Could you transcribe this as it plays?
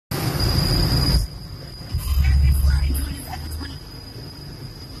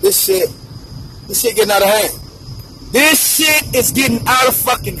this shit getting out of hand. This shit is getting out of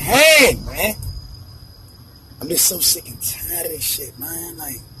fucking hand, man. I'm just so sick and tired of this shit, man.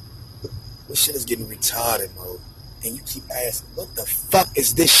 Like, this shit is getting retarded, bro. And you keep asking, what the fuck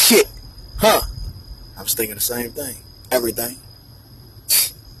is this shit? Huh? I was thinking the same thing. Everything.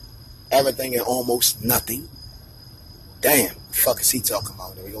 Everything and almost nothing. Damn, the fuck is he talking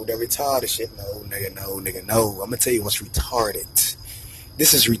about? There we go, that retarded shit. No, nigga, no. I'm gonna tell you what's retarded.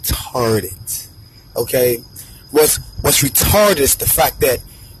 This is retarded. Okay? What's retarded is the fact that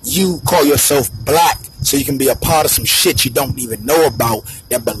you call yourself black so you can be a part of some shit you don't even know about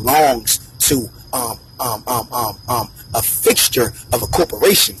that belongs to a fixture of a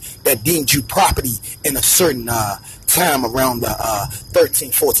corporation that deemed you property in a certain time around the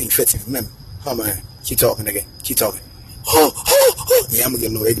 13th, 14th, 15th Amendment. Oh man, keep talking, nigga. Keep talking. Yeah, I'm gonna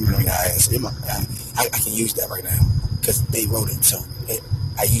get a little ignorant on your ass. I can use that right now because they wrote it. So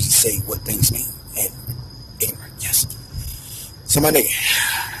I usually say what things mean and ignorant. Yes. So my nigga,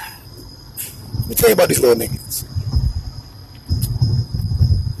 let me tell you about these little niggas.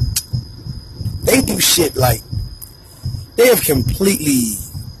 They do shit like they have completely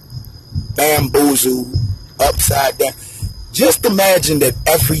bamboozled, upside down. Just imagine that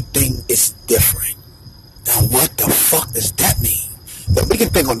everything is different. Now what the fuck does that mean? That we can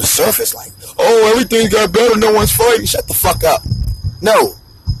think on the surface like, oh, everything got better, no one's fighting. Shut the fuck up. No.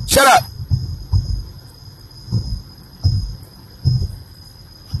 Shut up.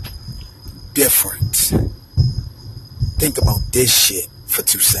 Different. Think about this shit for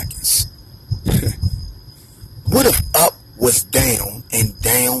 2 seconds. What if up was down and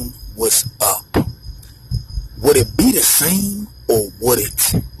down was up? Would it be the same or would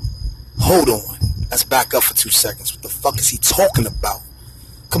it? Hold on. Let's back up for 2 seconds. What the fuck is he talking about?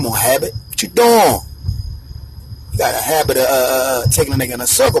 Come on, Habit. What you doing? You got a habit of taking a nigga in a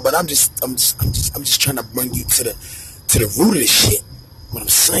circle, but I'm just trying to bring you to the root of this shit. What I'm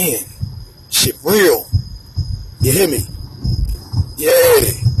saying. Shit real. You hear me?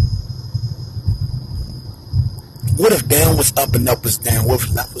 Yeah. What if down was up and up was down? What if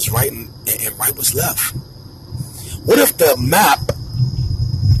left was right and right was left? What if the map,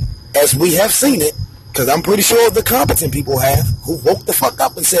 as we have seen it, because I'm pretty sure the competent people have, who woke the fuck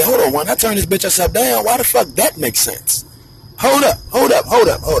up and said, hold on, when I turn this bitch upside down, why the fuck that makes sense? Hold up.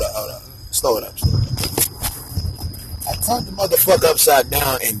 Slow it up. I turned the motherfucker upside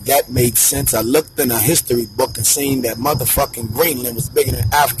down and that made sense. I looked in a history book and seen that motherfucking Greenland was bigger than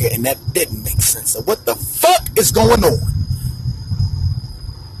Africa and that didn't make sense. So what the fuck is going on?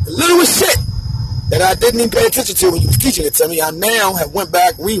 The littlest shit that I didn't even pay attention to when you was teaching it to me, I now have went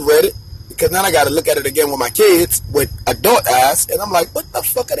back, reread it, because now I got to look at it again with my kids with adult eyes, and I'm like, what the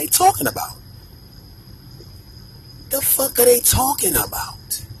fuck are they talking about? The fuck are they talking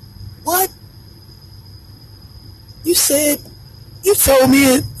about? What? You told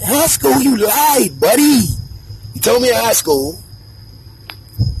me in high school you lied, buddy. You told me in high school,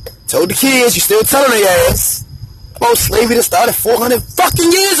 told the kids, you still telling their ass about slavery that started 400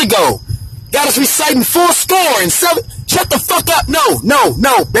 fucking years ago. Got us reciting 4 and 7. Shut the fuck up. No,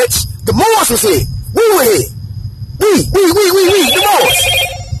 bitch. The Moors was here. We were here. We, the Moors.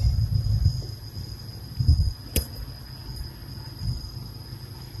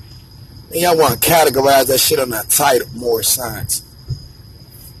 And y'all want to categorize that shit on that title, Moorish science.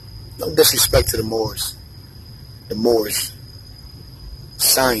 No disrespect to the Moors. The Moorish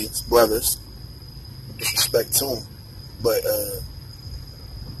science brothers. No disrespect to them. But,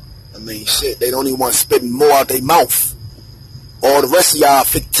 I mean, shit, they don't even want to spit more out their mouth. All the rest of y'all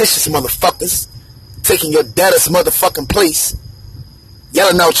fictitious motherfuckers taking your daddy's motherfucking place,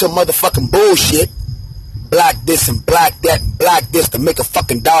 yelling out your motherfucking bullshit. Black this and black that and black this to make a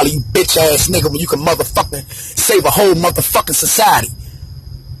fucking dollar, you bitch ass nigga, when you can motherfucking save a whole motherfucking society.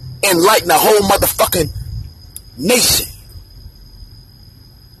 Enlighten a whole motherfucking nation.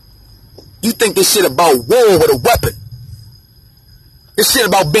 You think this shit about war with a weapon. This shit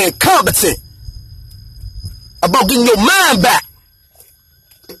about being competent. About getting your mind back.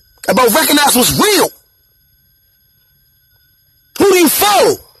 About recognizing what's real. Who do you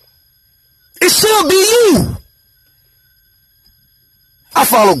follow? It should be you. I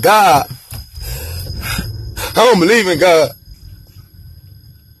follow God. I don't believe in God.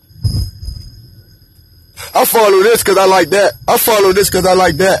 I follow this because I like that. I follow this because I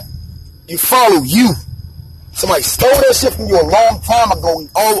like that. You follow you. Somebody stole that shit from you a long time ago.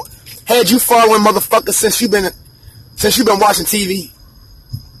 Oh, had you following motherfuckers since you've been watching TV,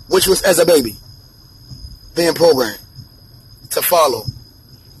 which was as a baby, being programmed to follow,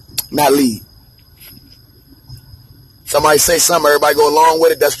 not lead. Somebody say something, everybody go along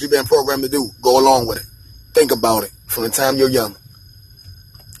with it. That's what you've been programmed to do. Go along with it. Think about it from the time you're young.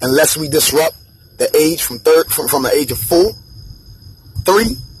 Unless we disrupt the age from the age of 3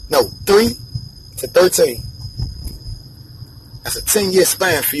 to 13. That's a 10-year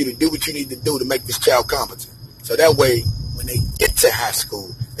span for you to do what you need to do to make this child competent. So that way, when they get to high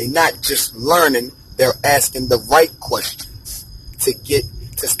school, they're not just learning, they're asking the right questions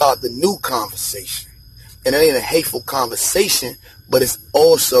to start the new conversation. And it ain't a hateful conversation, but it's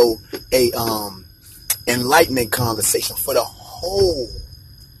also a enlightening conversation for the whole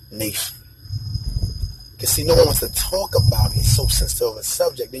nation. Because see, no one wants to talk about it. It's so sensitive of a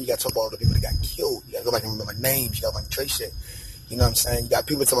subject. Then you got to talk about all the people that got killed. You got to go back and remember names. You got to like trace shit. You know what I'm saying? You got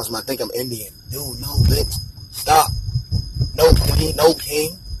people telling me, I think I'm Indian. Dude, no, bitch. Stop. No queen, no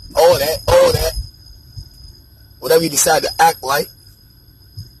king. All that. Whatever you decide to act like.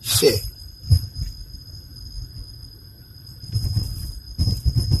 Shit.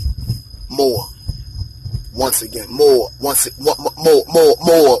 More. Once again. More. Once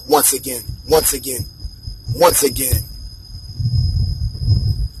again.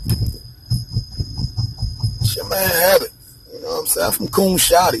 Shit, man, have it. You know what I'm saying? I'm from Coon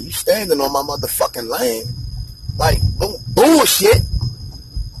Shotty. You standing on my motherfucking land. Like, bullshit.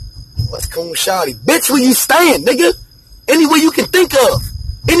 What's Coon Shotty? Bitch, where you stand, nigga? Anywhere you can think of.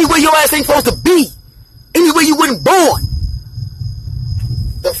 Anywhere your ass ain't supposed to be. Anywhere you wasn't born.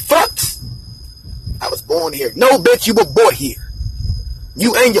 The fucks? I was born here. No, bitch, you were born here.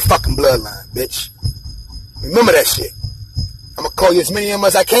 You and your fucking bloodline, bitch. Remember that shit. I'm gonna call you as many of them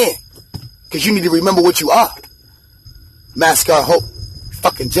as I can. Because you need to remember what you are. Massacre a whole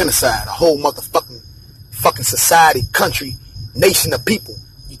fucking genocide. A whole motherfucking society, country, nation of people.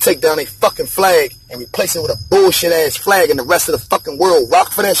 You take down a fucking flag and replace it with a bullshit ass flag and the rest of the fucking world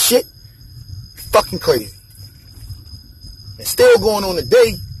rock for that shit. Fucking crazy. It's still going on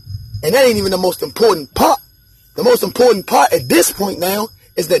today. And that ain't even the most important part. The most important part at this point now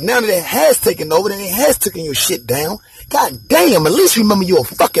is that now that it has taken over, that it has taken your shit down, god damn, at least remember you're a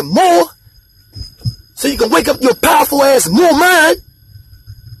fucking Moor. So you can wake up your powerful ass Moor mind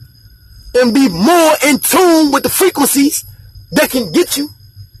and be more in tune with the frequencies that can get you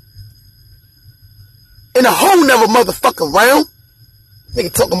in a whole nother motherfucking realm.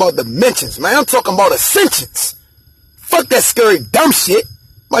 Nigga talking about dimensions, man. I'm talking about ascensions. Fuck that scary dumb shit.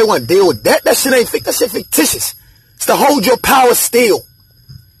 Might want to deal with that. That shit ain't fake. That shit fictitious. It's to hold your power still.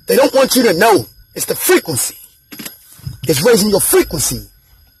 They don't want you to know. It's the frequency. It's raising your frequency.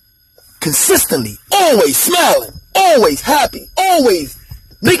 Consistently. Always smiling. Always happy. Always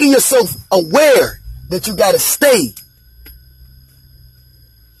making yourself aware that you gotta stay.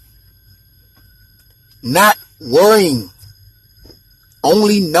 Not worrying.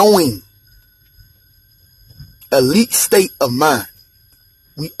 Only knowing. Elite state of mind.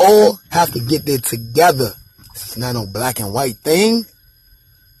 We all have to get there together. This is not no black and white thing.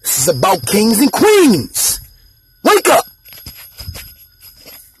 This is about kings and queens. Wake up!